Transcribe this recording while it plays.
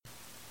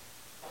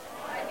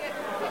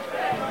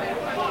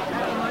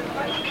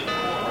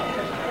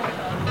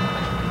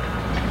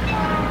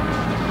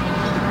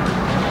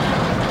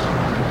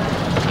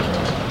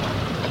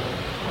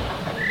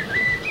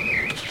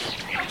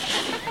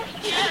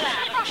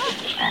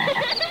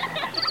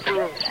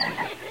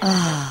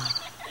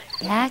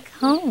Back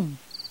home.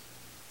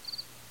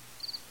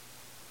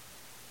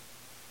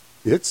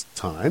 It's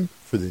time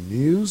for the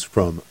news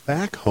from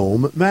Back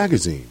Home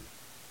magazine.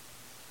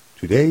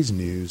 Today's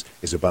news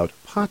is about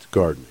pot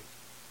gardening.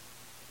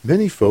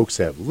 Many folks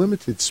have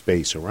limited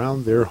space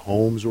around their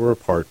homes or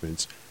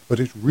apartments, but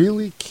it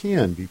really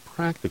can be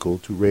practical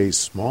to raise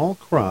small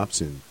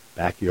crops in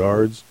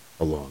backyards,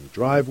 along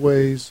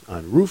driveways,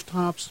 on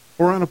rooftops,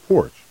 or on a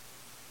porch.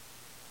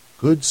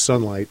 Good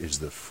sunlight is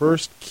the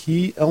first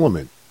key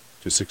element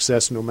to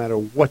success no matter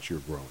what you're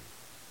growing.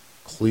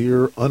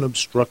 Clear,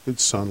 unobstructed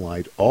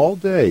sunlight all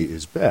day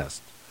is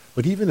best,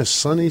 but even a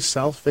sunny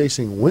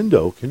south-facing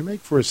window can make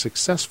for a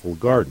successful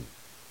garden.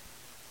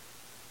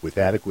 With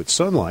adequate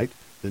sunlight,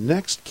 the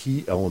next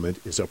key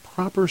element is a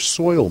proper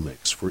soil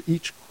mix for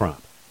each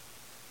crop.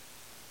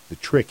 The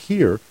trick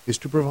here is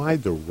to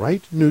provide the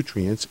right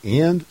nutrients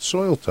and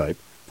soil type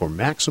for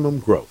maximum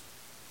growth.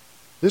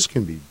 This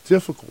can be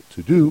difficult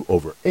to do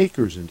over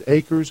acres and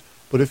acres,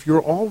 but if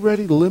you're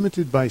already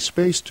limited by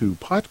space to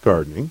pot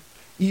gardening,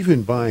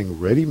 even buying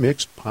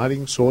ready-mixed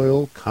potting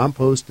soil,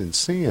 compost, and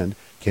sand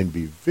can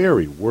be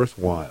very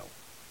worthwhile.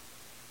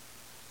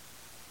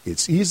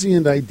 It's easy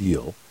and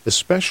ideal,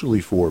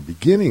 especially for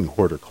beginning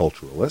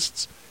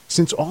horticulturalists,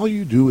 since all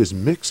you do is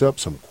mix up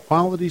some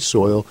quality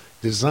soil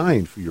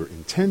designed for your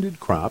intended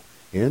crop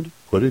and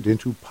put it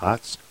into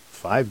pots,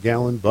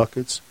 5-gallon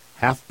buckets,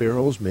 half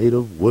barrels made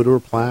of wood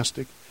or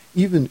plastic,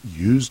 even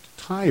used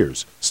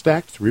tires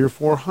stacked 3 or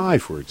 4 high,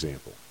 for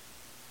example.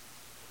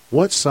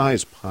 What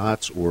size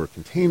pots or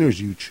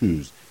containers you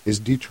choose is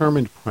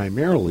determined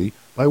primarily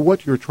by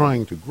what you're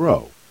trying to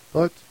grow,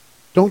 but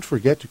don't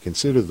forget to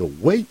consider the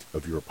weight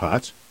of your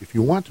pots if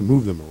you want to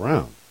move them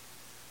around.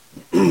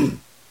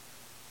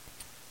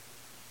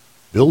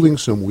 Building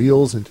some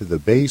wheels into the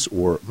base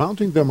or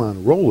mounting them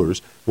on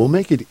rollers will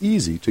make it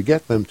easy to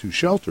get them to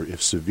shelter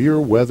if severe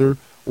weather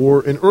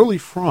or an early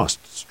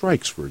frost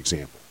strikes, for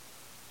example.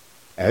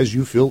 As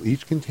you fill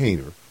each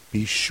container,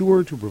 be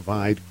sure to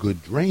provide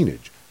good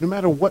drainage, no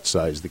matter what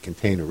size the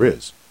container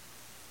is.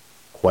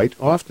 Quite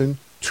often,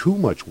 too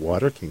much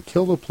water can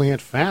kill the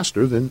plant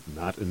faster than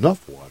not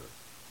enough water.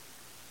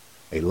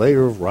 A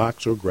layer of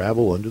rocks or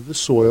gravel under the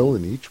soil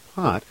in each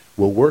pot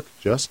will work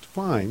just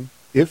fine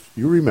if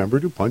you remember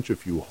to punch a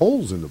few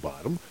holes in the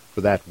bottom for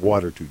that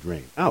water to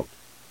drain out.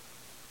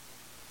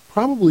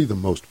 Probably the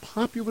most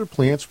popular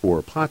plants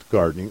for pot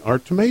gardening are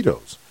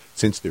tomatoes,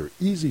 since they're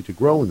easy to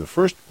grow in the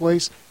first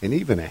place, and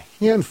even a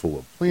handful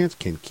of plants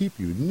can keep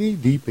you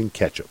knee-deep in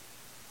ketchup.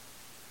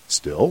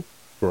 Still,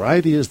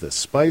 variety is the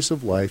spice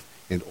of life,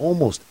 and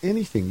almost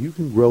anything you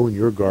can grow in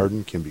your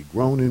garden can be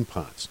grown in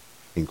pots,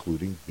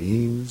 including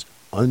beans,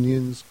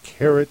 onions,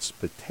 carrots,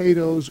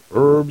 potatoes,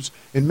 herbs,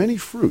 and many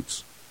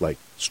fruits, like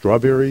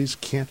strawberries,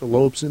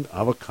 cantaloupes, and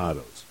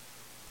avocados.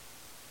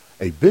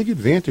 A big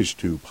advantage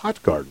to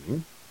pot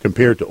gardening,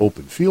 compared to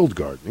open field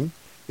gardening,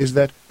 is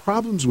that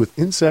problems with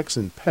insects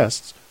and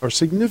pests are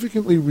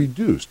significantly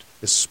reduced,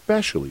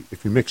 especially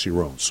if you mix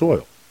your own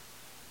soil.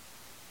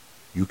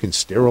 You can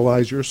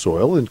sterilize your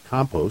soil and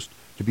compost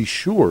to be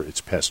sure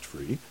it's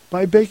pest-free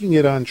by baking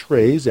it on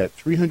trays at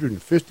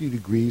 350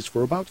 degrees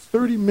for about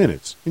 30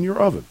 minutes in your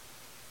oven.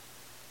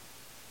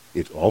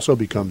 It also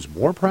becomes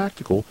more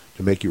practical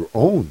to make your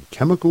own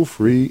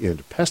chemical-free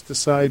and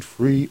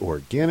pesticide-free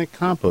organic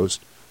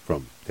compost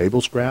from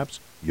table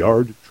scraps,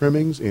 yard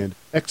trimmings, and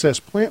excess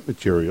plant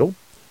material,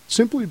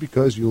 simply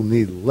because you'll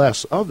need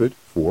less of it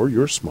for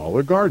your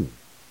smaller garden.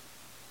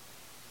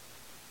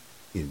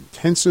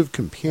 Intensive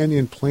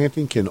companion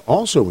planting can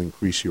also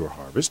increase your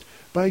harvest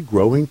by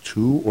growing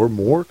 2 or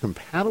more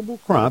compatible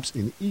crops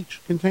in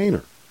each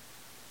container.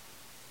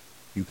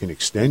 You can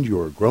extend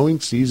your growing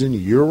season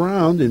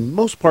year-round in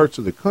most parts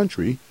of the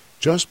country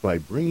just by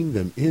bringing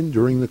them in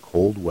during the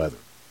cold weather.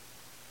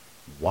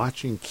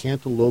 Watching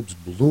cantaloupes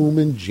bloom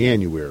in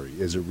January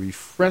is a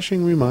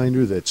refreshing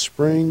reminder that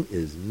spring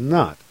is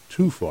not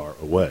too far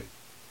away.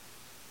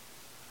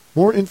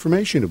 More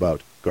information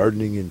about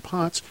gardening in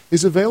pots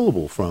is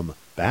available from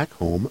Back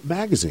Home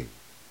magazine.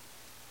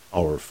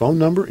 Our phone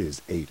number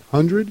is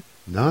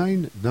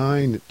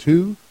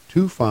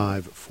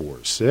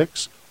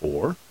 800-992-2546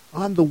 or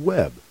on the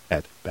web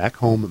at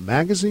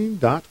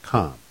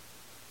backhomemagazine.com.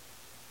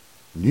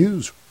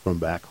 News from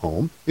Back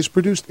Home is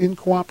produced in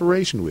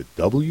cooperation with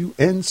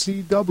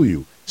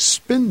WNCW,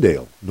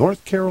 Spindale,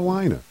 North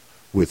Carolina,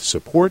 with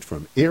support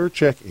from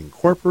AirCheck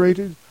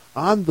Incorporated,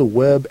 on the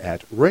web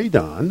at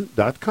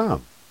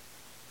radon.com.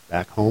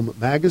 Back Home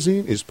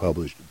magazine is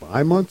published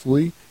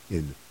bi-monthly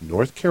in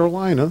North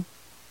Carolina,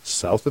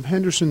 south of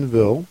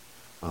Hendersonville,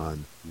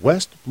 on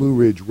West Blue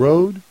Ridge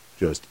Road,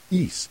 just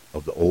east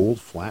of the old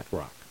Flat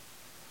Rock.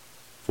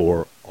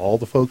 For all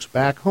the folks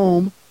back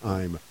home,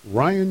 I'm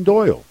Ryan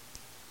Doyle.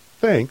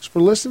 Thanks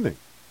for listening.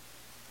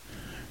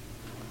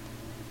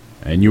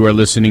 And you are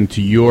listening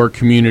to Your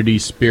Community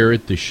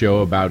Spirit, the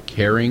show about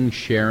caring,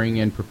 sharing,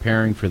 and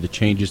preparing for the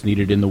changes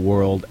needed in the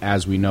world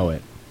as we know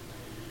it.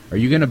 Are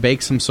you going to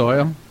bake some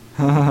soil?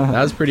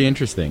 That was pretty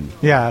interesting.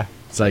 Yeah.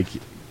 It's like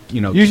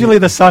Usually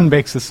the sun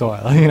bakes the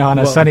soil, on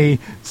a sunny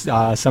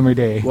summer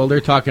day. Well,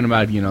 they're talking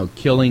about,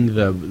 killing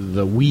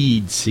the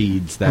weed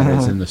seeds that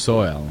is in the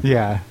soil.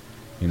 Yeah.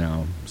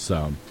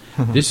 So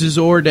this is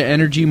Ord to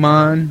Energy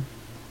Mon.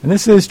 And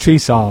this is Tree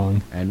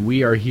Song. And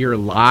we are here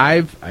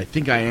live. I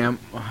think I am.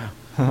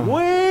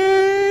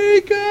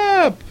 Wake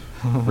up!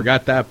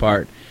 Forgot that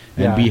part.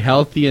 And be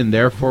healthy and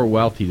therefore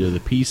wealthy to the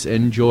peace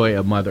and joy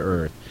of Mother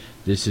Earth.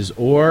 This is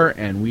Or,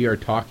 and we are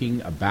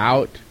talking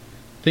about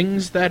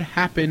things that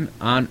happen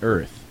on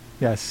Earth.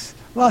 Yes,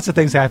 lots of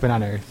things happen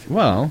on Earth.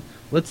 Well,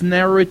 let's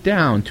narrow it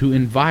down to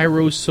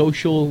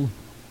enviro-social,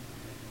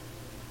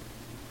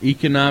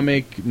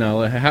 economic...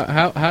 No,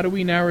 how do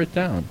we narrow it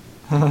down?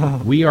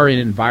 We are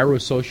an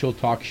enviro-social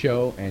talk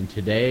show, and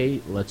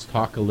today let's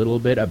talk a little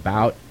bit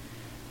about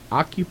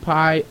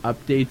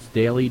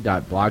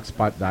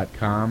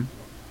OccupyUpdatesDaily.blogspot.com.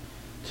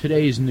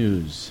 Today's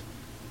news.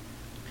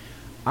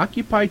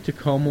 Occupy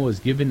Tacoma was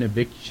given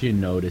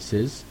eviction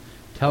notices,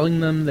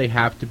 telling them they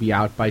have to be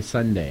out by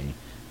Sunday.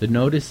 The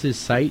notices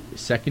cite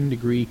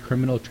second-degree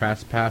criminal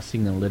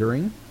trespassing and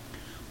littering.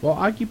 While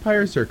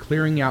occupiers are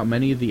clearing out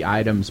many of the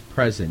items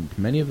present,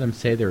 many of them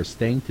say they are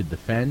staying to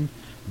defend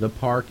the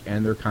park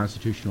and their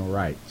constitutional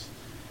rights.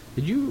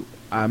 Did you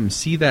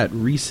see that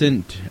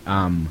recent...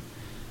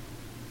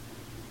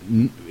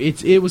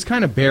 It was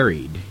kind of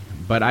buried,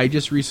 but I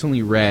just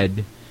recently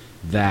read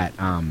that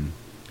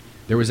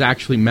there was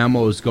actually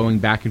memos going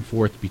back and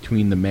forth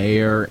between the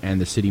mayor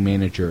and the city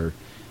manager,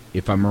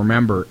 if I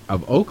remember,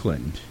 of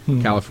Oakland,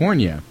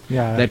 California,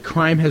 that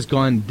crime has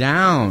gone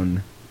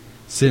down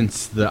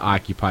since the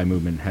Occupy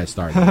movement has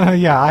started.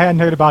 Yeah, I hadn't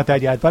heard about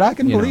that yet, but I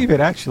can believe it,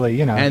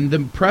 actually, And the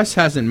press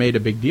hasn't made a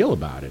big deal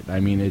about it. I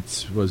mean,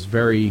 it was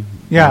very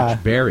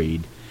much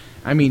buried.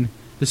 I mean,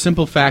 the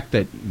simple fact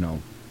that,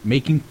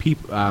 making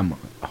people,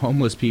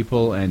 homeless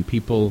people and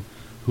people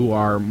who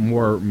are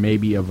more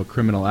maybe of a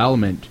criminal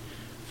element,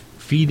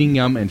 feeding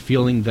them and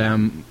feeling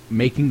them,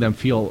 making them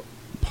feel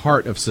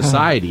part of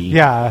society.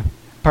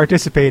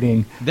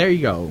 Participating. There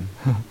you go.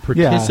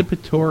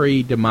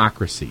 Participatory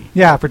democracy.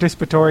 Yeah,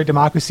 participatory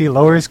democracy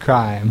lowers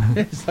crime.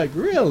 It's like,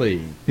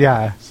 really?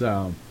 Yeah.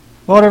 So...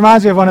 Well, it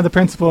reminds me of one of the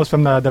principles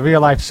from the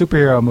real-life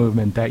superhero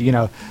movement that,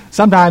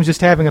 sometimes just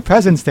having a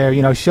presence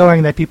there,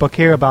 showing that people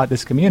care about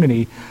this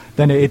community,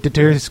 then it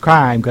deters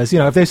crime. Because,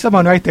 if there's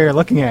someone right there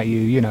looking at you,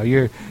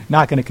 you're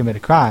not going to commit a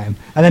crime.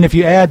 And then if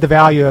you add the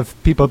value of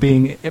people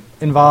being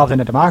involved in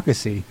a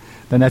democracy,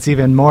 then that's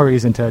even more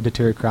reason to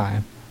deter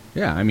crime.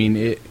 Yeah, I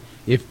mean,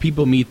 if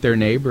people meet their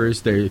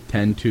neighbors, they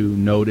tend to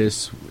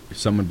notice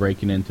someone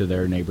breaking into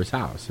their neighbor's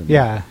house.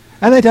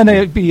 And they tend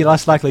to be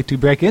less likely to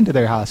break into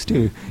their house,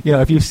 too.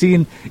 If you've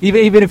seen,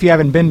 even if you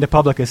haven't been to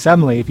public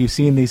assembly, if you've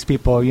seen these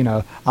people,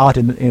 out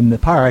in the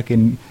park,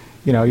 and,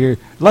 you're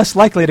less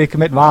likely to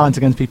commit violence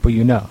against people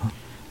you know.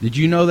 Did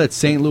you know that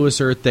St.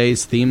 Louis Earth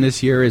Day's theme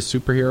this year is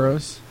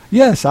superheroes?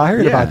 Yes, I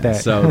heard about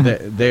that. So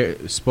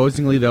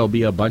supposedly there'll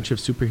be a bunch of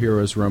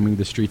superheroes roaming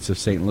the streets of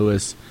St.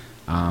 Louis.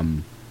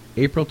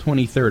 April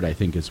 23rd, I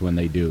think, is when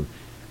they do.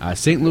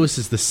 St. Louis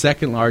is the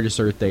second largest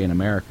Earth Day in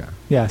America.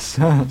 Yes.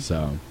 So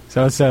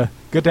it's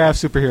good to have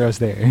superheroes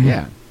there.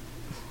 Yeah.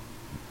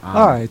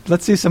 All right,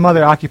 let's see some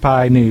other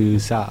Occupy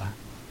news. The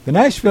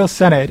Nashville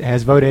Senate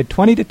has voted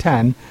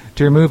 20-10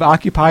 to remove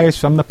occupiers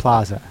from the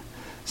plaza.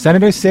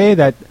 Senators say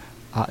that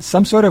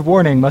some sort of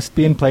warning must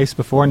be in place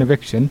before an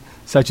eviction,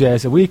 such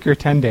as a week or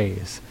 10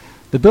 days.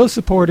 The bill's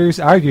supporters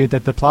argued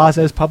that the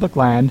plaza is public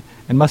land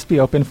and must be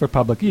open for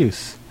public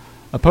use.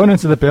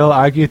 Opponents of the bill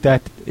argued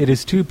that it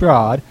is too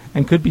broad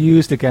and could be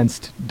used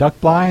against duck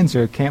blinds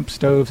or camp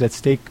stoves at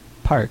state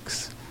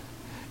parks.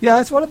 Yeah,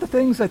 that's one of the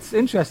things that's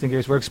interesting here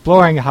is we're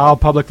exploring how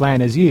public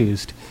land is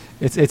used.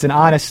 It's an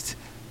honest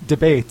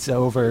debate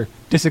over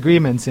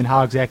disagreements in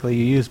how exactly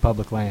you use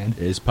public land.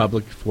 Is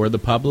public for the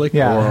public,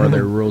 or are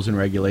there rules and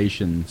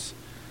regulations,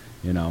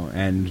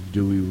 and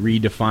do we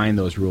redefine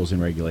those rules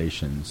and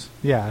regulations?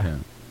 Yeah.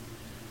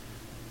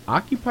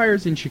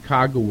 Occupiers in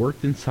Chicago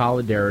worked in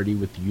solidarity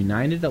with the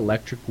United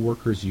Electric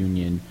Workers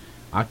Union,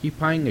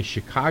 occupying a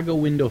Chicago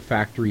window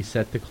factory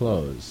set to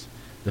close.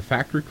 The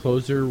factory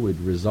closure would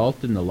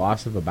result in the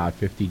loss of about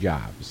 50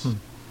 jobs.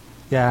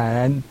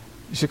 Yeah, and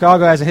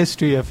Chicago has a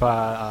history of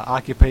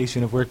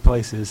occupation of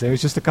workplaces. It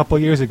was just a couple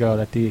years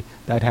ago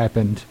that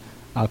happened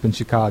up in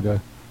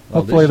Chicago.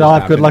 Well, hopefully they'll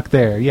have good luck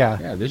there. Yeah.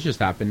 Yeah, this just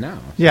happened now.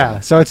 So. Yeah,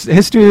 so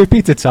history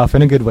repeats itself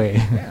in a good way.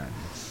 Yeah.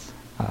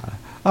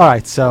 All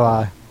right,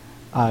 so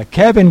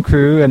Cabin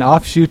Crew, an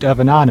offshoot of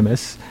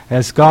Anonymous,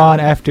 has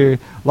gone after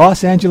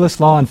Los Angeles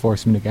law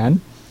enforcement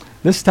again.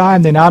 This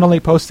time, they not only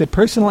posted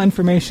personal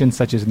information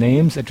such as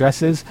names,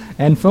 addresses,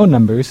 and phone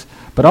numbers,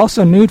 but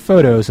also nude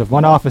photos of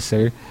one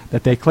officer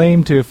that they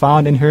claimed to have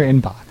found in her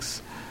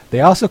inbox.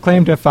 They also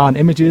claimed to have found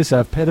images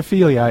of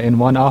pedophilia in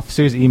one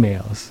officer's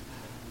emails.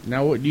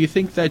 Now, do you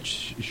think that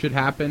should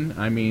happen?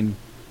 I mean,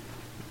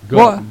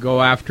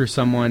 go after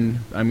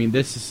someone. I mean,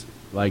 this is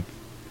like,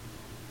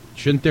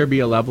 shouldn't there be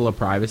a level of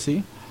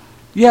privacy?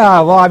 Yeah,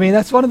 well, I mean,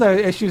 that's one of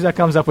the issues that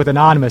comes up with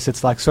Anonymous.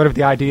 It's like sort of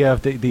the idea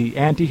of the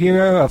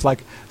anti-hero, of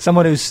like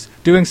someone who's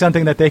doing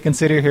something that they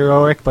consider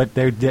heroic, but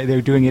they're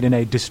doing it in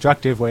a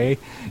destructive way.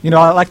 You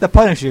know, like the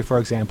Punisher, for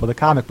example, the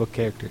comic book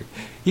character.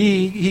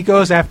 He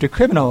goes after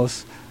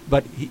criminals,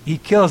 but he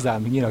kills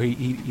them. You know,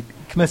 he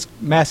commits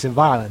massive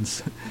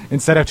violence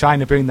instead of trying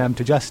to bring them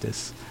to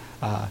justice.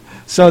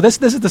 So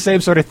this is the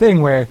same sort of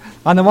thing where,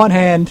 on the one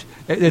hand,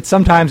 it's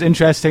sometimes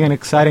interesting and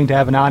exciting to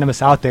have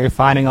Anonymous out there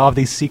finding all of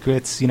these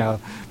secrets, you know,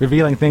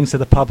 revealing things to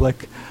the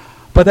public.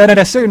 But then at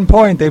a certain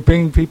point, they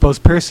bring people's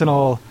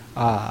personal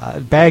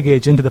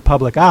baggage into the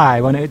public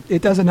eye when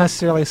it doesn't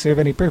necessarily serve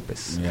any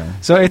purpose. Yeah.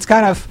 So it's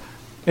kind of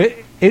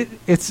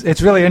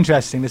it's really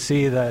interesting to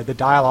see the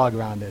dialogue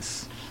around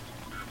this.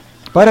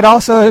 But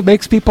it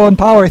makes people in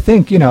power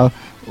think, you know,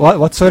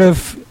 what sort of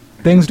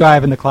things do I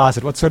have in the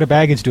closet? What sort of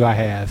baggage do I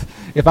have?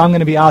 If I'm going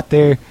to be out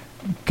there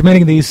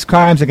committing these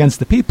crimes against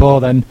the people,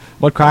 then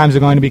what crimes are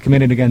going to be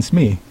committed against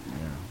me? Yeah.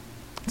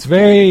 It's a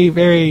very,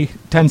 very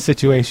tense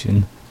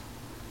situation.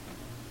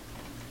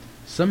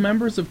 Some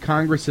members of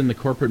Congress and the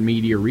corporate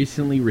media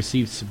recently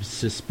received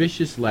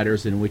suspicious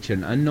letters in which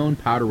an unknown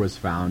powder was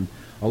found,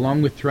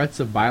 along with threats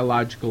of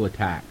biological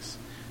attacks.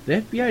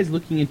 The FBI is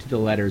looking into the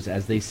letters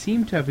as they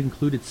seem to have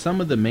included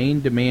some of the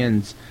main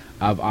demands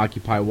of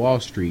Occupy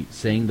Wall Street,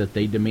 saying that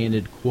they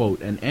demanded,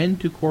 quote, an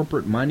end to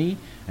corporate money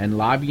and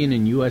lobbying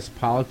in U.S.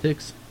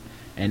 politics,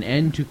 an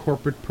end to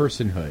corporate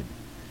personhood,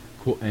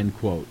 end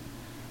quote.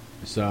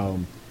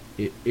 So,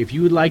 if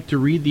you would like to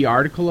read the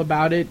article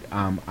about it,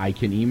 I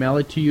can email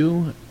it to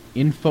you.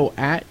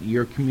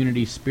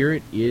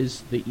 info@yourcommunityspirit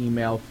is the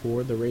email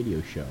for the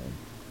radio show.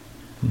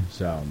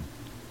 So,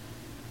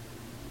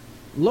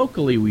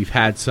 locally we've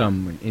had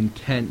some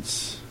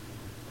intense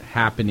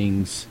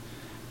happenings.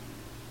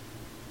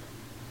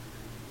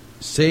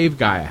 Save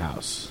Gaia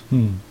House.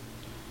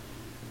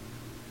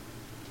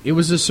 It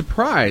was a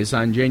surprise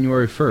on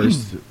January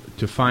 1st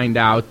to find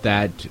out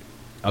that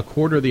a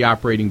quarter of the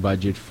operating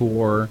budget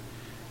for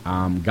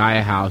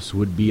Gaia House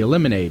would be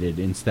eliminated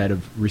instead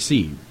of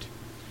received.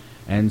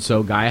 And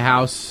so Gaia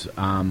House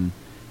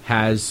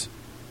has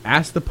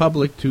asked the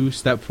public to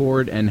step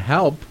forward and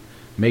help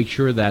make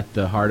sure that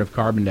the Heart of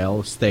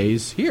Carbondale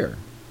stays here.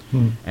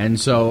 And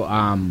so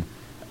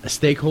a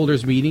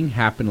stakeholders meeting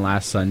happened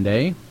last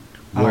Sunday.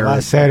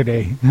 Last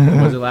Saturday.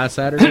 Was it last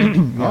Saturday?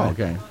 Oh,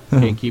 okay.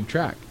 Can't keep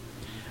track.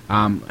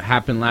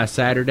 Happened last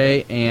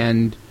Saturday,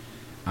 and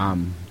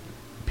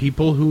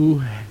people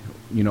who,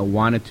 you know,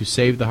 wanted to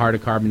save the Heart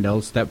of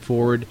Carbondale stepped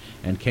forward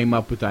and came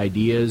up with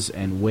ideas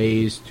and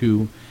ways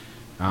to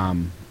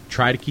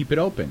try to keep it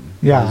open.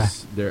 Yeah.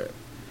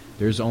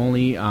 There's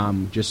only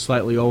just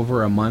slightly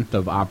over a month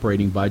of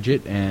operating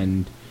budget,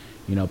 and,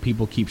 you know,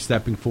 people keep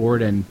stepping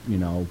forward, and, you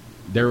know,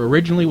 there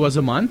originally was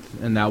a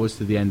month, and that was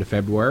to the end of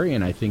February,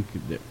 and I think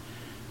that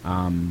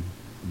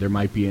there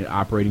might be an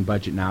operating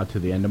budget now to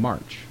the end of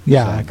March.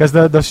 Yeah, because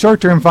the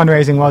short-term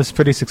fundraising was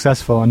pretty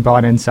successful and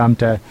brought in some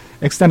to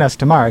extend us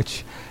to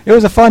March. It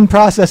was a fun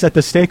process at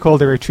the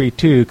stakeholder retreat,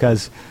 too,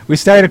 because we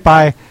started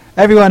by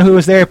everyone who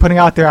was there putting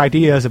out their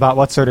ideas about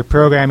what sort of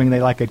programming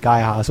they like at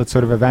Gaia House, what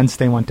sort of events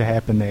they want to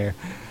happen there,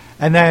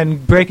 and then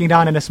breaking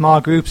down into small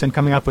groups and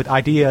coming up with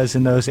ideas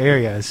in those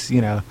areas,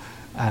 you know.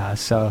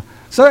 So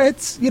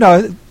it's, you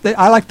know,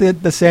 I like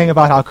the saying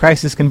about how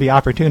crisis can be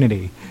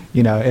opportunity.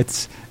 You know,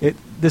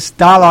 this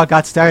dialogue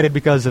got started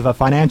because of a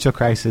financial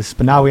crisis,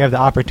 but now we have the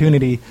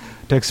opportunity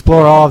to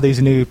explore all of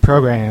these new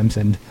programs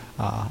and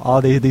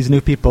all these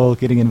new people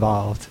getting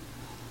involved.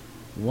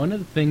 One of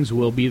the things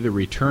will be the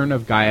return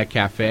of Gaia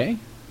Cafe,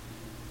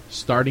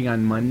 starting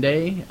on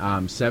Monday,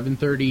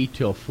 7:30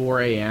 till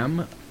 4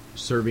 a.m.,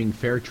 serving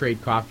fair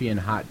trade coffee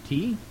and hot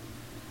tea.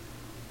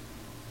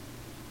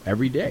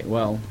 Every day.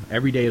 Well,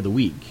 every day of the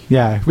week.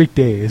 Yeah,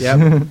 weekdays.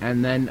 Yep.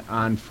 And then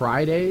on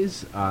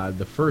Fridays,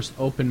 the first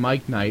open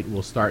mic night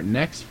will start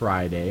next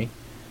Friday,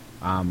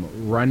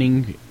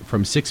 running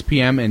from 6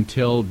 p.m.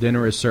 until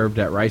dinner is served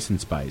at Rice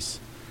and Spice.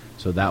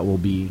 So that will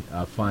be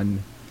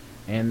fun.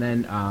 And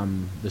then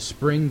the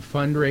spring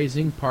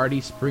fundraising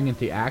party, Spring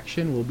into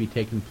Action, will be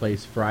taking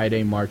place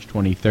Friday, March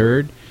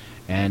 23rd.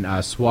 And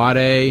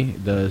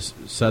SWADE, the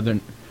Southern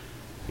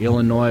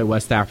Illinois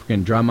West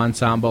African Drum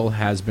Ensemble,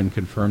 has been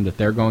confirmed that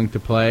they're going to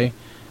play,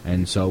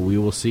 and so we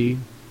will see.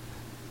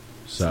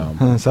 So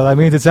that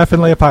means it's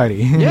definitely a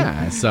party.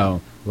 Yeah, so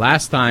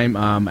last time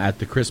at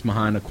the Chris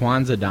Mahana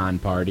Kwanzaa Dawn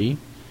party,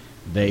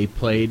 they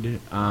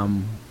played,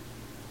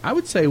 I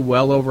would say,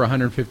 well over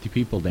 150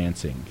 people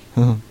dancing.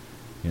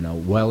 You know,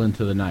 well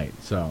into the night.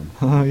 So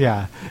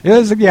yeah, it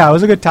was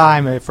a good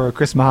time for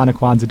Chris Mahana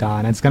Kwanzaa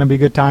Dawn. It's going to be a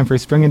good time for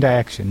Spring into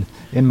Action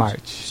in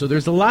March. So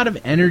there's a lot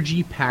of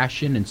energy,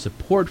 passion, and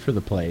support for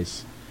the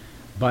place,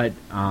 but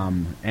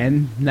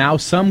and now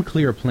some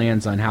clear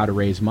plans on how to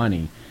raise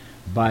money,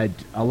 but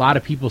a lot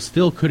of people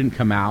still couldn't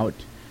come out,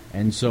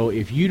 and so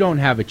if you don't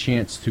have a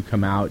chance to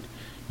come out,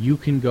 you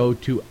can go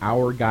to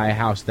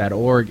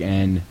ourgaiahouse.org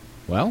and,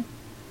 well,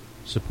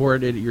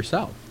 support it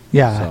yourself.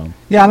 Yeah. So.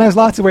 Yeah, and there's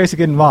lots of ways to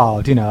get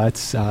involved.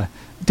 It's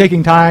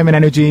taking time and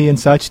energy and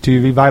such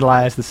to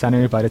revitalize the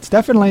center, but it's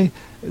definitely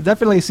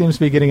seems to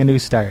be getting a new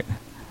start.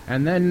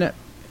 And then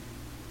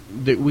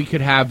we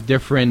could have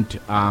different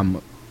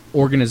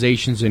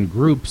organizations and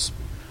groups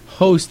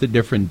host a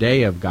different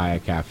day of Gaia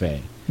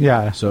Cafe.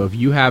 Yeah. So if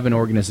you have an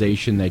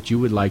organization that you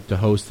would like to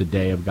host a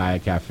day of Gaia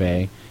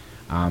Cafe,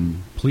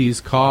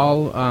 please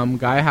call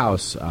Gaia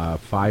House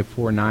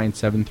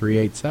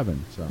 549-7387.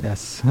 So.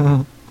 Yes.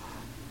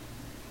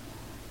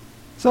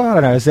 So I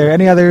don't know. Is there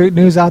any other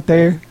news out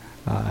there?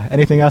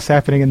 Anything else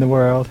happening in the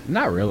world?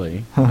 Not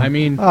really. I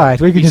mean, all right,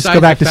 we can just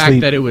go back to sleep. Besides the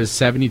fact that it was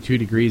 72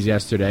 degrees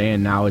yesterday,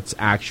 and now it's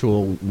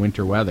actual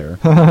winter weather.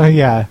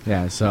 Yeah.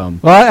 Yeah. So.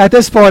 Well, at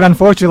this point,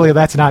 unfortunately,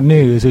 that's not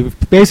news.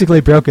 We've basically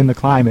broken the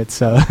climate.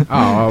 So.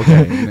 Oh,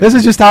 okay. This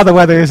is just how the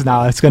weather is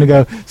now. It's going to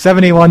go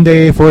 70 one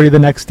day, 40 the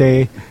next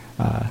day.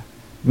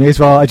 May as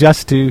well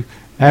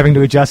having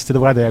to adjust to the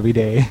weather every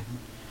day.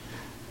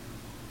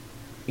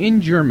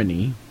 In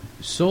Germany,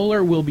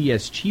 solar will be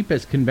as cheap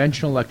as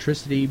conventional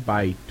electricity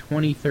by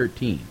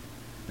 2013.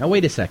 Now,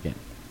 wait a second.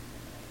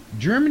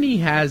 Germany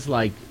has,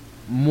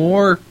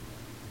 more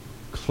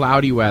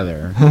cloudy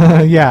weather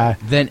yeah.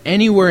 than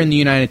anywhere in the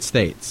United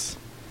States.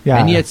 Yeah.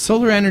 And yet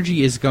solar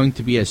energy is going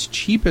to be as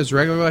cheap as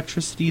regular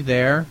electricity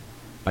there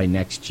by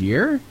next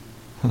year?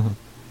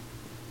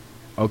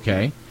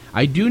 Okay.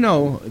 I do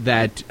know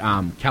that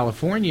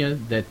California,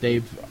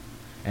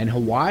 and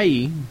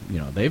Hawaii,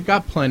 they've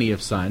got plenty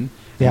of sun.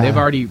 Yeah. And they've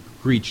already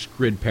reached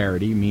grid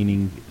parity,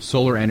 meaning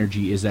solar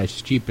energy is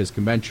as cheap as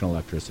conventional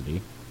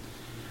electricity.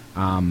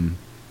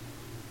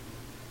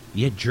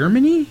 Yet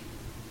Germany?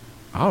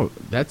 Oh,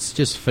 that's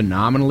just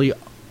phenomenally,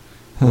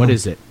 what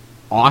is it,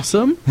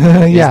 awesome?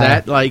 Yeah.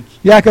 Is that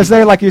Yeah, because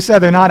they're, like you said,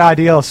 they're not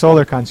ideal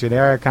solar country. They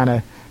are kind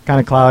of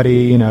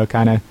cloudy,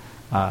 kind of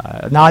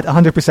not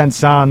 100%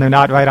 sun. They're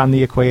not right on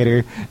the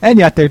equator, and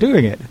yet they're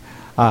doing it.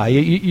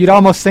 You'd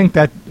almost think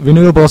that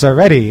renewables are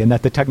ready and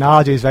that the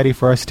technology is ready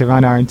for us to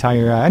run our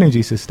entire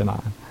energy system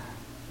on.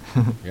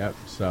 Yep.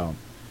 So,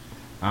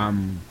 I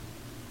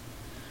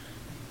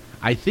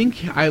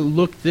think I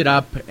looked it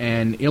up,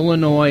 and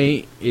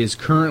Illinois is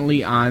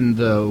currently on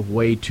the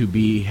way to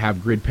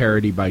have grid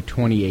parity by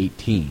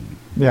 2018.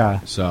 Yeah.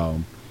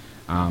 So,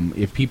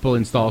 if people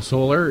install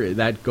solar,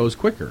 that goes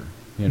quicker,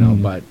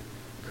 But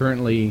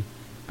currently,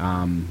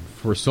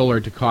 for solar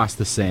to cost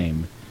the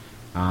same.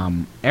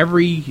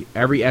 Every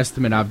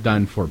estimate I've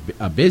done for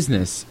a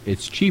business,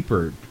 it's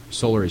cheaper.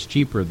 Solar is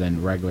cheaper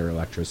than regular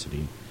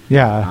electricity.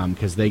 Yeah.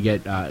 Because they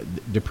get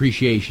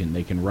depreciation.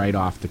 They can write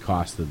off the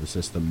cost of the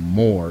system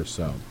more.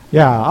 So.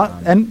 Yeah,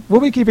 and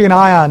we'll be keeping an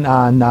eye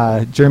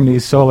on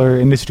Germany's solar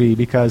industry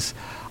because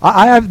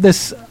I have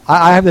this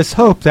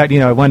hope that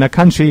when a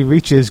country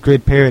reaches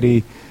grid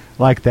parity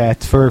like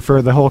that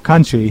for the whole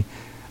country,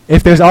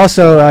 if there's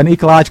also an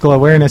ecological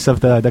awareness of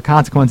the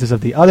consequences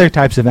of the other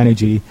types of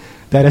energy,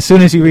 that as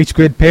soon as you reach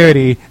grid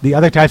parity, the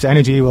other types of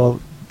energy will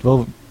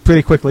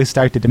pretty quickly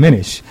start to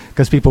diminish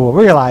because people will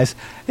realize,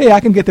 hey, I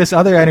can get this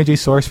other energy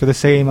source for the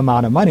same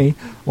amount of money.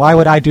 Why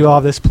would I do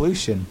all this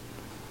pollution?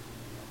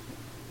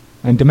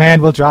 And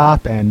demand will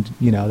drop, and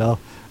they'll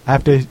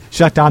have to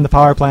shut down the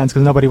power plants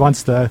because nobody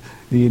wants the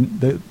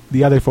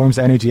other forms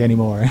of energy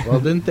anymore.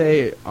 Well,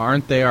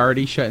 aren't they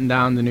already shutting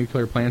down the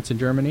nuclear plants in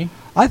Germany?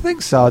 I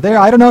think so.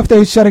 I don't know if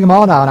they're shutting them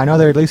all down. I know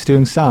they're at least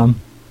doing some.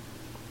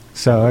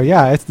 So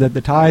yeah, it's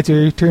the tides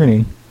are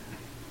turning.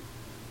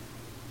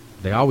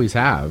 They always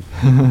have.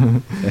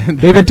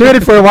 They've been doing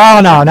it for a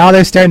while now. Now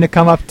they're starting to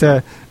come up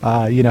to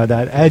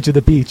that edge of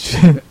the beach.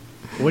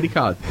 What do you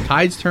call it?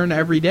 Tides turn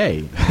every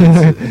day.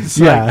 It's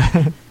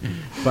yeah.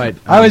 But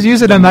I was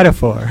using a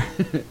metaphor.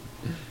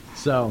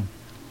 So,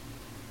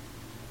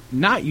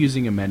 not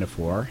using a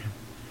metaphor,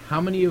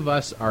 how many of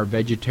us are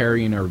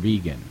vegetarian or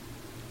vegan?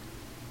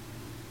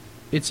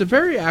 It's a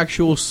very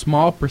actual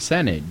small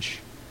percentage,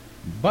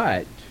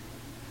 but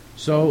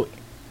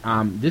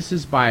this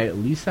is by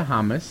Lisa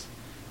Hamas.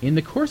 In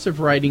the course of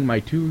writing my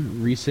 2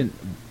 recent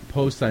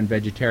posts on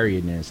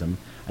vegetarianism,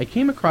 I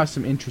came across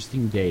some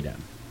interesting data.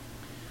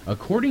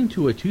 According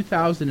to a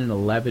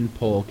 2011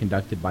 poll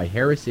conducted by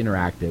Harris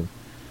Interactive,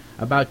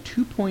 about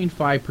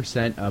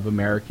 2.5% of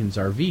Americans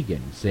are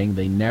vegan, saying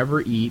they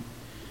never eat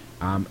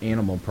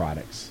animal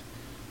products.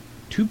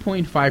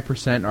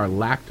 2.5% are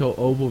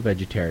lacto-ovo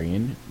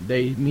vegetarian,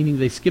 meaning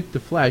they skip the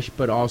flesh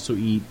but also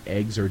eat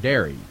eggs or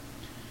dairy.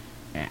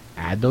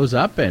 Add those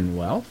up and,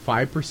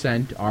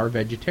 5% are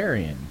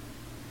vegetarian.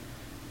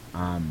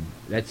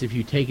 That's if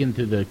you take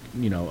into the,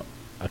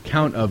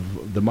 account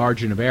of the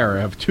margin of error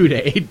of 2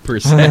 to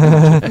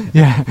 8%.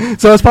 Yeah,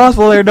 so it's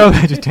possible there are no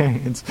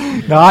vegetarians.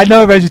 No, I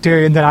know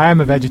vegetarians, and I am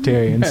a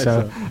vegetarian,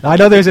 so I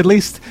know there's at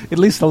least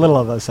a little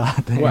of us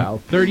out there.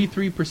 Well,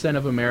 33%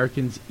 of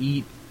Americans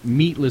eat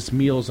meatless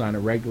meals on a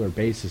regular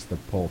basis, the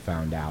poll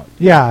found out.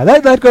 Yeah,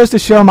 that goes to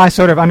show my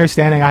sort of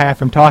understanding I have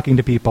from talking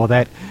to people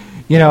that,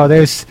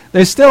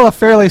 there's still a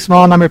fairly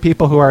small number of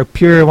people who are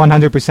pure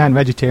 100%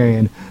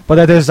 vegetarian, but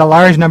that there's a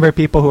large number of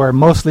people who are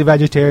mostly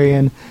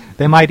vegetarian.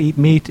 They might eat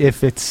meat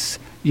if it's,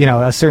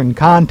 a certain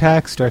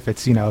context, or if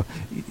it's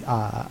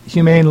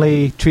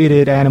humanely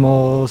treated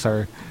animals,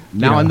 or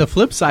now on the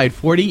flip side,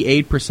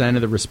 48%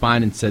 of the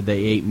respondents said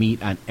they ate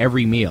meat on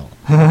every meal.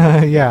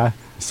 Yeah.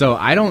 So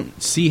I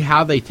don't see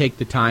how they take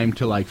the time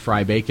to like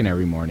fry bacon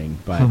every morning,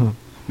 but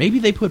maybe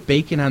they put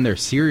bacon on their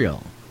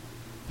cereal.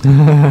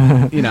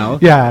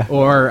 Yeah.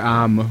 Or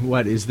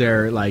what is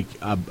there, like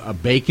a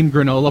bacon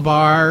granola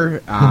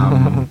bar?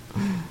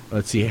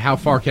 Let's see, how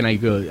far can I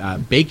go?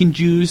 Bacon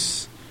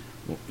juice.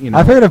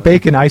 I've heard of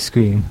bacon ice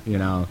cream.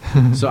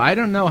 So I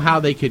don't know how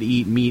they could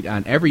eat meat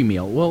on every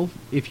meal. Well,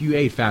 if you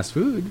ate fast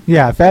food.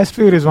 Yeah, fast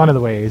food is one of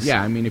the ways.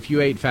 Yeah, I mean, if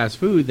you ate fast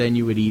food, then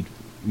you would eat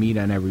meat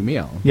on every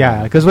meal.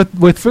 Yeah, because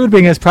with food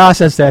being as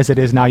processed as it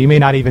is now, you may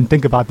not even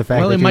think about the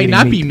fact that it you're might eating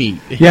not meat. be meat.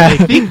 Yeah.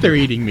 They think they're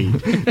eating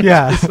meat.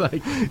 Yeah.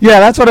 Like, yeah,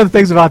 that's one of the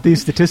things about these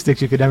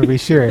statistics you could never be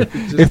sure.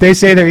 If they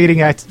say they're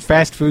eating at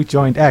fast food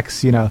joint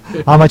X,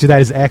 how much of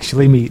that is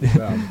actually meat?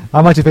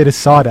 How much of it is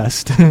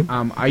sawdust?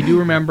 I do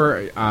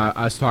remember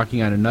us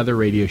talking on another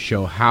radio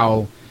show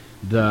how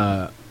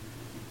the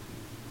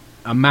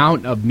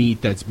amount of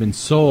meat that's been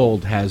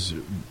sold has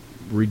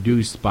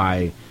reduced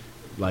by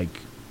like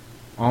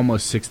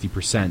almost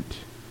 60%.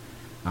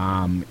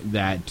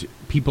 That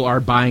people are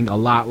buying a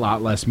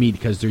lot less meat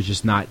because there's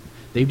just not.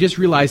 They've just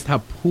realized how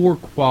poor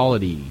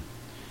quality,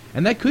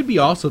 and that could be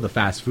also the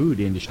fast food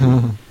industry.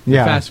 The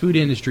fast food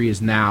industry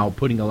is now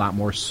putting a lot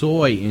more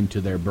soy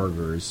into their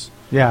burgers.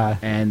 Yeah,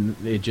 and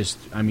it just,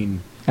 and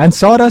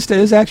sawdust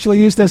is actually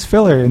used as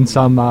filler in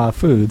some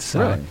foods.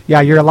 Really?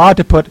 Yeah, you're allowed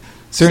to put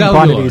certain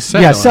quantities.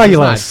 Cellulose. It's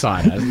not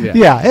sawdust.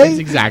 It's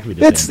exactly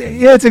the same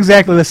thing. It's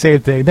exactly the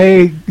same thing.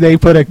 They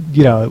put a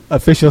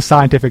official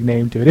scientific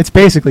name to it. It's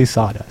basically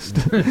sawdust.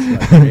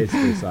 It's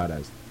basically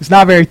sawdust. It's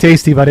not very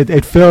tasty, but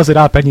it fills it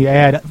up, and you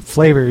add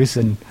flavors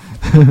and.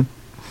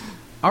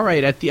 All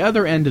right, at the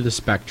other end of the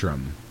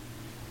spectrum,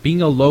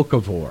 being a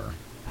locavore.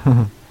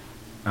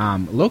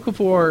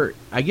 Locavore,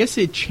 I guess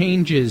it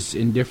changes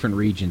in different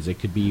regions. It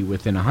could be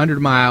within 100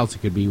 miles. It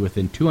could be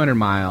within 200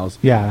 miles.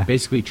 Yeah.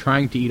 Basically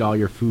trying to eat all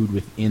your food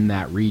within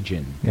that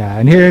region. Yeah,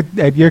 and here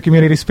at Your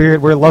Community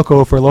Spirit, we're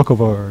loco for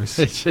locavores.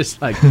 It's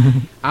just like,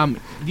 do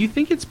you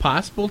think it's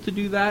possible to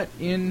do that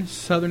in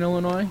southern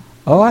Illinois?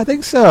 Oh, I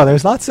think so.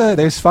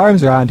 There's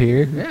farms around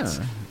here. Yeah.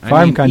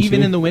 Farm country.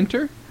 Even in the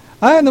winter?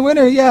 In the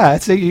winter, yeah.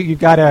 You've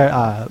got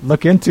to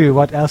look into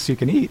what else you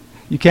can eat.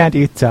 You can't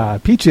eat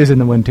peaches in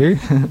the winter.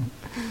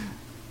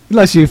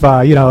 Unless you've,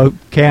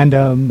 canned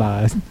them,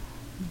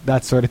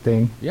 that sort of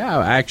thing. Yeah,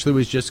 I actually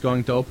was just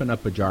going to open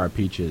up a jar of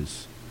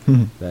peaches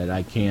that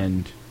I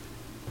canned.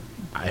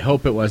 I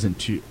hope it wasn't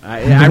too...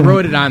 I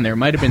wrote it on there. It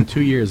might have been 2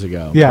 years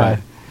ago.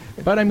 Yeah.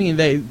 But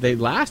they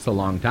last a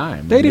long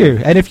time. They do.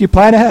 And if you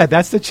plan ahead,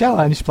 that's the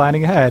challenge,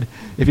 planning ahead.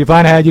 If you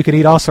plan ahead, you can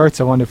eat all sorts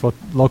of wonderful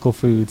local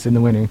foods in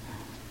the winter.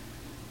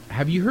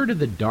 Have you heard of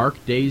the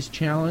Dark Days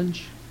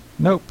Challenge?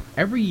 Nope.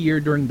 Every year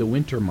during the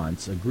winter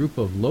months, a group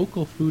of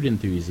local food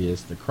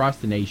enthusiasts across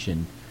the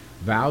nation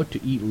vow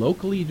to eat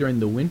locally during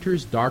the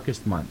winter's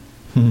darkest month.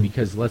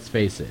 Because, let's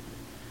face it,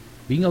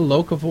 being a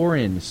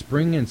locavore in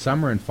spring and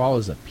summer and fall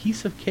is a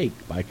piece of cake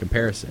by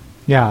comparison.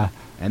 Yeah.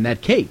 And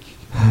that cake,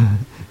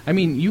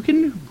 you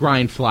can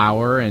grind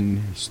flour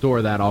and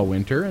store that all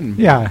winter and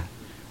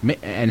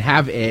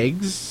have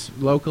eggs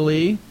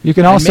locally. You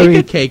can also make eat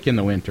a cake in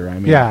the winter.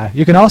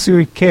 you can also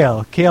eat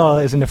kale. Kale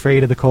isn't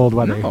afraid of the cold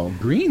weather. No,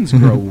 greens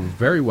grow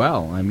very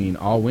well.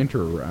 All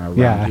winter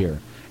around here,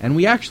 and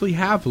we actually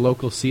have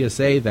local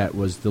CSA that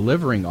was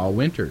delivering all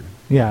winter.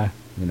 Yeah,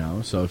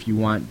 so if you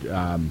want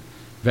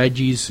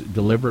veggies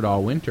delivered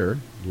all winter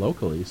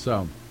locally,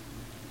 so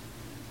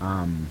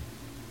all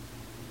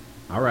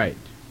right.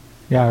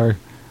 Yeah, we're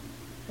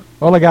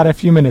only got a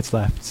few minutes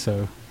left,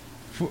 so.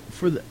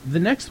 For the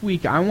next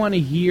week, I want to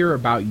hear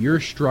about your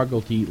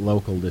struggle to eat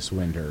local this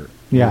winter.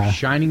 Yeah. Your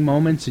shining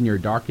moments in your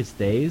darkest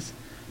days.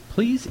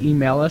 Please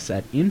email us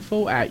at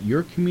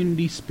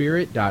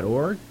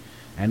info@yourcommunityspirit.org,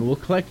 and we'll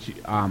collect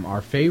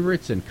our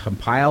favorites and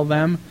compile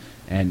them,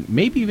 and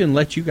maybe even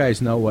let you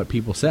guys know what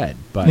people said.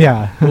 But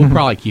we'll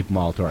probably keep them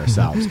all to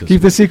ourselves.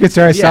 Keep the secrets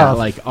to ourselves.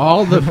 Yeah, like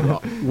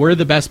where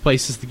the best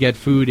places to get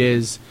food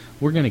is.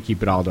 We're going to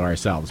keep it all to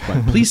ourselves,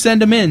 but please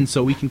send them in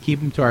so we can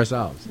keep them to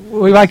ourselves.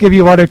 We might give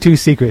you one or two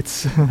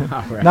secrets.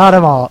 Right. Not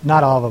all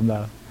of them,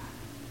 though.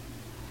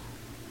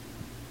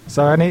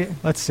 So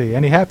let's see,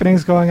 any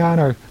happenings going on,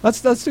 or let's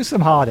do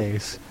some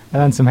holidays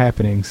and then some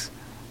happenings.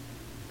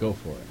 Go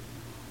for it.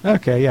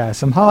 Okay, yeah,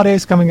 some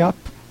holidays coming up.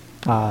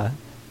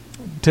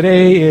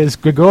 Today is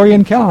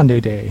Gregorian Calendar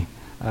Day,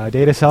 a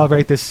day to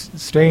celebrate this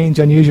strange,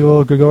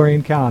 unusual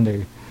Gregorian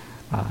calendar.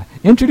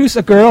 Introduce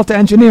a Girl to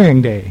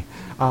Engineering Day.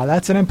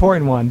 That's an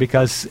important one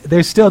because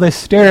there's still this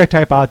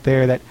stereotype out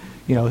there that,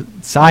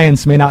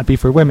 science may not be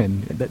for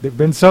women. There have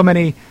been so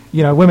many,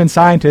 women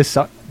scientists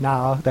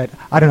now that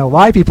I don't know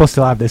why people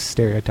still have this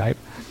stereotype.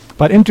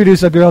 But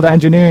Introduce a Girl to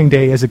Engineering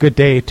Day is a good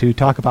day to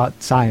talk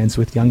about science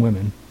with young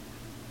women.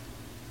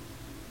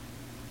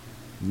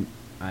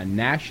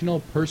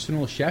 National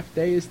Personal Chef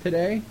Day is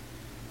today.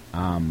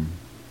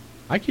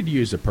 I could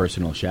use a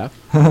personal chef.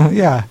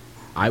 Yeah.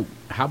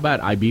 How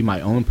about I be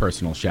my own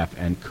personal chef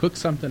and cook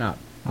something up?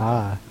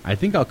 I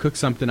think I'll cook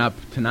something up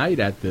tonight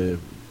at the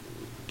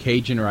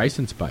Cajun Rice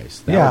and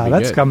Spice.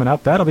 That's good. Coming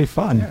up. That'll be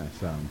fun.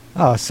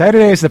 Yeah,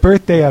 Saturday is the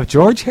birthday of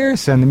George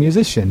Harrison, the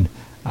musician.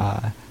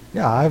 I'm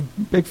a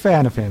big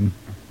fan of him.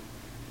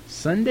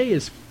 Sunday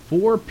is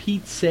For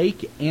Pete's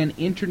Sake and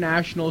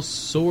International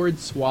Sword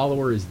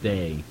Swallowers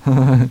Day.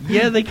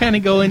 Yeah, they kind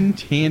of go in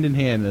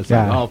hand. It's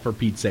like, for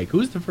Pete's sake.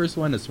 Who's the first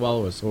one to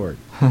swallow a sword?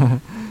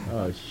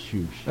 Oh,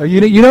 shoot.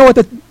 You know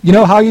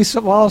how you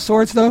swallow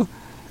swords, though?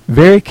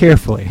 Very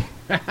carefully.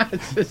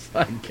 It's just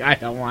like, I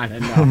don't want to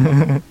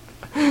know.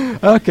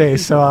 Okay,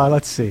 so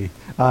let's see.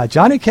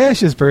 Johnny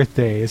Cash's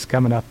birthday is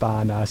coming up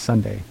on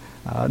Sunday.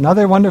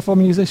 Another wonderful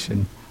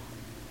musician.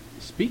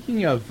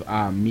 Speaking of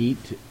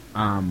meat,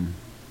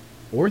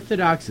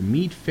 Orthodox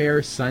Meat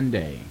Fair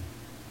Sunday.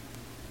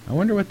 I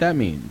wonder what that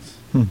means.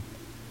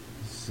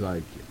 It's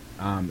like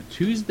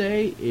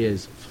Tuesday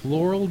is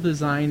Floral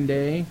Design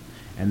Day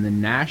and the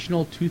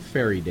National Tooth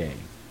Fairy Day.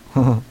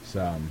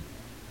 So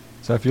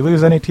if you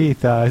lose any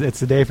teeth, it's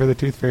the day for the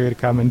Tooth Fairy to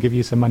come and give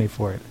you some money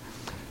for it.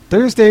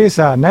 Thursday is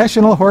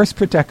National Horse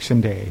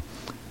Protection Day.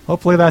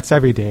 Hopefully that's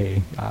every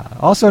day.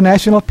 Also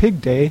National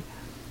Pig Day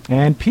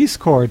and Peace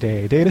Corps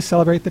Day to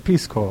celebrate the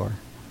Peace Corps.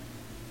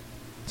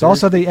 It's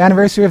also the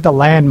anniversary of the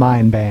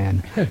landmine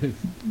ban.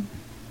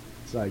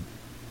 It's like,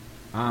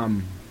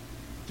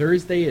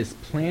 Thursday is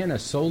Plan a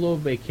Solo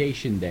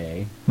Vacation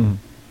Day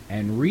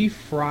and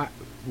Refired,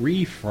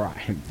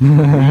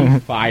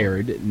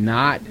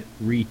 not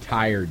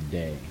Retired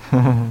Day.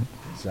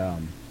 So,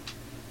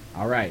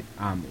 all right,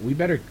 we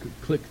better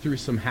click through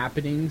some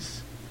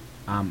happenings.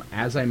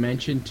 As I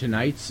mentioned,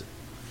 tonight's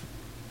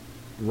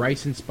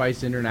Rice and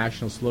Spice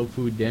International Slow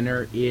Food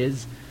Dinner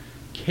is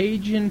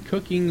Cajun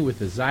cooking with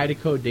the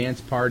Zydeco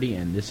dance party,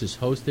 and this is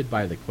hosted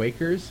by the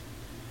Quakers.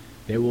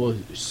 They will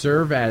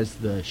serve as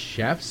the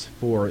chefs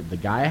for the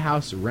Gaia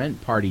House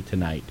rent party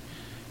tonight.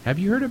 Have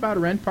you heard about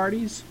rent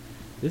parties?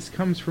 This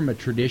comes from a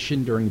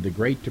tradition during the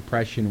Great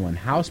Depression when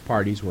house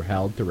parties were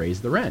held to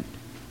raise the rent.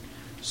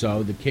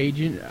 So the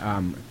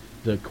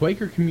the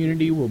Quaker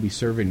community will be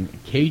serving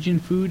Cajun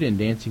food and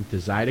dancing to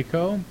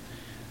Zydeco.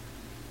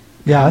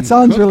 Yeah, it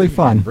sounds really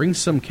fun. Bring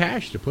some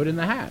cash to put in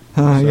the hat.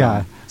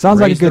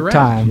 Sounds like a good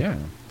time. Yeah.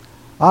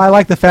 I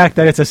like the fact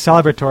that it's a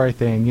celebratory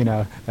thing, you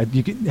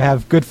can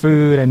have good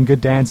food and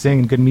good dancing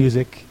and good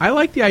music. I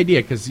like the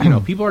idea because,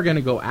 people are going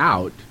to go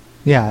out.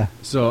 Yeah.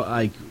 So,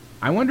 I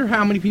wonder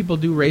how many people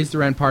do raise the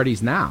rent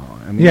parties now.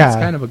 I mean, it's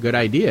kind of a good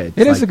idea.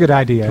 It is a good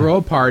idea. Throw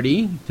a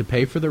party to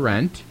pay for the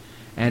rent,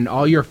 and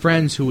all your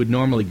friends who would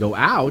normally go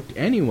out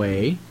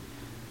anyway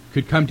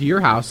could come to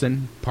your house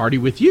and party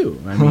with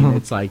you. I mean,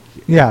 it's like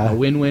a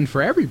win-win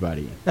for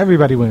everybody.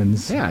 Everybody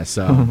wins. Yeah,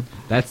 so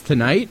that's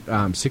tonight,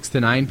 6 to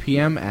 9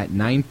 p.m. at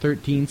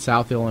 913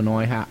 South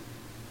Illinois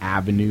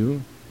Avenue,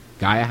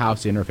 Gaia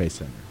House Interface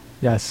Center.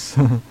 Yes.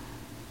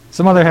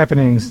 Some other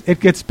happenings. It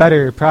Gets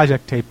Better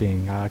project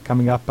taping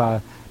coming up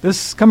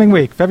this coming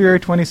week, February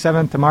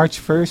 27th to March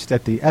 1st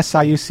at the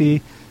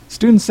SIUC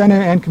Student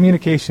Center and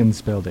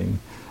Communications Building.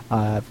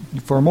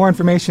 For more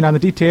information on the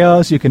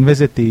details, you can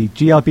visit the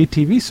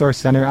GLBT Resource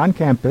Center on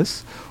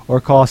campus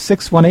or call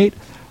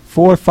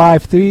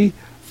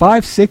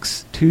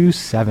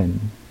 618-453-5627.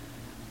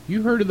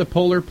 You heard of the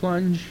polar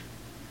plunge?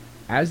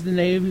 As the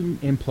name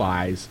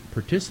implies,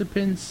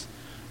 participants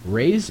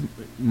raise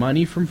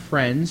money from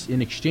friends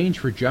in exchange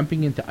for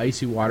jumping into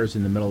icy waters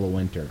in the middle of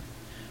winter.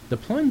 The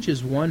plunge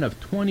is one of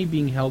 20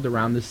 being held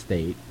around the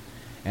state,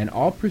 and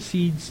all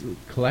proceeds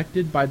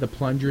collected by the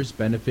plungers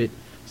benefit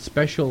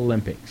Special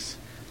Olympics.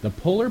 The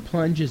polar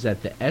plunge is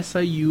at the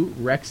SIU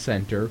Rec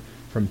Center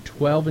from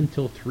 12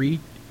 until 3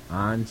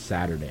 on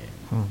Saturday.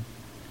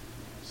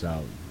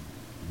 So,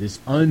 this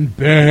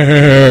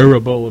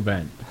unbearable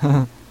event.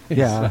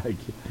 Yeah.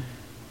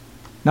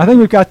 Now I think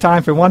we've got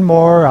time for one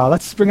more.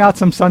 Let's bring out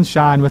some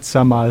sunshine with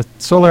some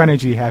solar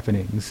energy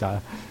happenings.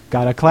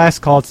 Got a class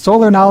called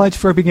Solar Knowledge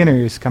for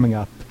Beginners coming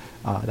up.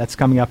 That's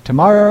coming up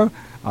tomorrow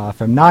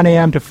from 9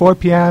 a.m. to 4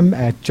 p.m.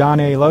 at John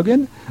A.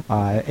 Logan,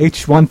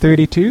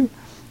 H132.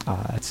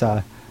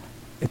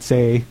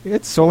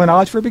 It's Solar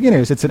Knowledge for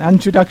Beginners. It's an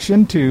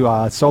introduction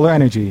to solar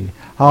energy,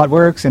 how it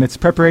works, and its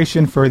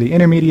preparation for the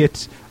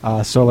intermediate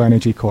solar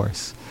energy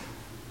course.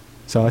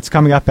 So it's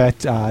coming up at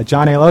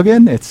John A.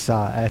 Logan. It's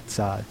at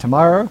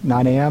tomorrow,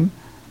 9 a.m.,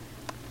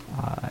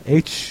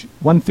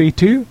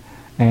 H132.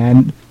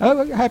 And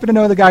I happen to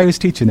know the guy who's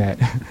teaching that.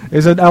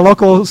 There's a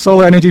local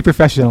solar energy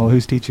professional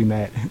who's teaching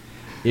that.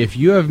 If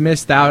you have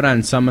missed out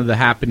on some of the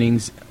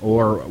happenings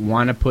or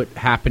want to put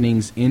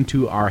happenings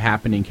into our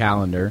happening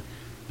calendar,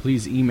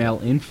 please email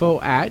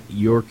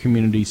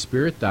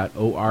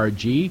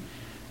info@yourcommunityspirit.org.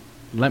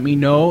 Let me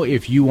know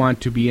if you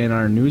want to be in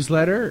our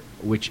newsletter,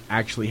 which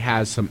actually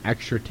has some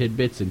extra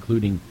tidbits,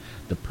 including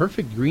the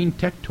perfect green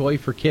tech toy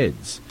for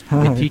kids.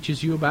 It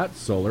teaches you about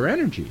solar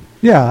energy.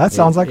 Yeah, that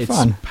sounds like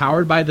fun. It's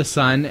powered by the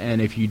sun, and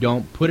if you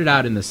don't put it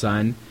out in the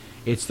sun,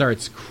 it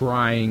starts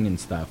crying and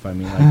stuff. I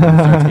mean, it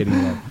starts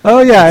getting low. Oh,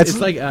 yeah. It's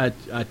like a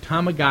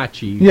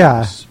Tamagotchi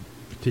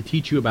to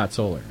teach you about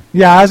solar.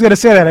 Yeah, I was going to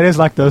say that. It is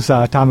like those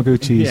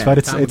Tamaguchis, Yeah, but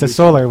it's a Tamaguchi.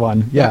 solar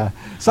one. Yeah.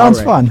 Sounds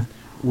All right. fun.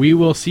 We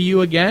will see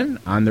you again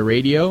on the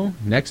radio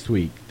next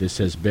week. This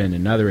has been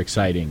another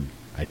exciting,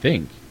 I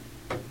think,